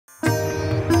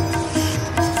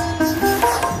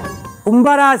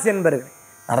கும்பராசி என்பர்கள்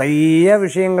நிறைய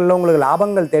விஷயங்களில் உங்களுக்கு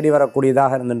லாபங்கள் தேடி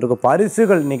வரக்கூடியதாக இருந்துருக்கும்.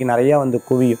 பரிசுகள் இன்றைக்கி நிறையா வந்து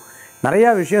குவியும். நிறையா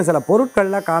விஷயம் சில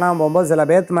பொருட்கள்லாம் காணாமல் போகும்போது சில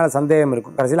பேர்த்து மேலே சந்தேகம்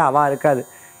இருக்கும். கடைசியில் அவள் இருக்காது,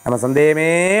 நம்ம சந்தேகமே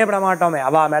பட மாட்டோமே,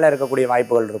 அவள் மேலே இருக்கக்கூடிய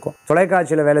வாய்ப்புகள் இருக்கும்.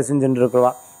 தொலைக்காட்சியில் வேலை செஞ்சுட்டு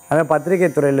இருக்கிறவா, அதே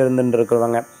பத்திரிகை துறையில் இருந்துட்டு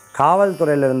இருக்கிறவங்க,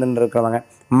 காவல்துறையில் இருந்துட்டு இருக்கிறவங்க,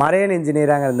 மரைன்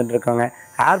இன்ஜினியராக இருந்துட்டு இருக்கவங்க,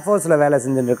 ஏர்ஃபோர்ஸில் வேலை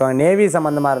செஞ்சுட்டு இருக்கவங்க, நேவி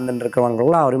சம்மந்தமாக இருந்துட்டு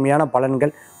இருக்கிறவங்களுக்குலாம் அருமையான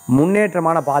பலன்கள்,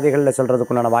 முன்னேற்றமான பாதைகளில்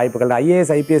சொல்கிறதுக்குண்டான வாய்ப்புகள்.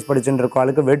 ஐஏஎஸ் ஐபிஎஸ் படிச்சுட்டு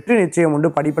இருக்கவங்களுக்கு வெற்றி நிச்சயம் உண்டு.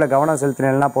 படிப்பில் கவனம்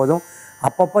செலுத்தினா போதும்.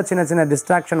 அப்பப்போ சின்ன சின்ன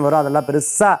டிஸ்ட்ராக்ஷன் வரும், அதெல்லாம்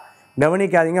பெருசாக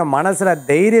கவனிக்காதீங்க. மனசில்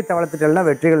தைரியத்தை வளர்த்துட்டேன்னா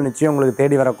வெற்றிகள் நிச்சயம் உங்களுக்கு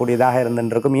தேடி வரக்கூடியதாக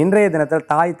இருந்துட்டு இருக்கும். இன்றைய தினத்தில்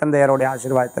தாய் தந்தையருடைய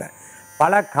ஆசீர்வாதத்தில்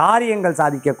பல காரியங்கள்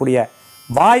சாதிக்கக்கூடிய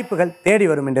வாய்ப்புகள் தேடி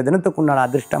வரும். இன்றைய தினத்துக்குண்டான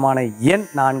அதிர்ஷ்டமான எண்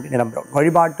 4 நிறம் பிரவுன்.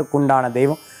 வழிபாட்டுக்குண்டான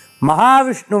தெய்வம்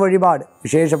மகாவிஷ்ணு வழிபாடு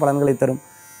விசேஷ பலன்களை தரும்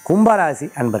கும்பராசி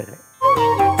அன்பர்களே.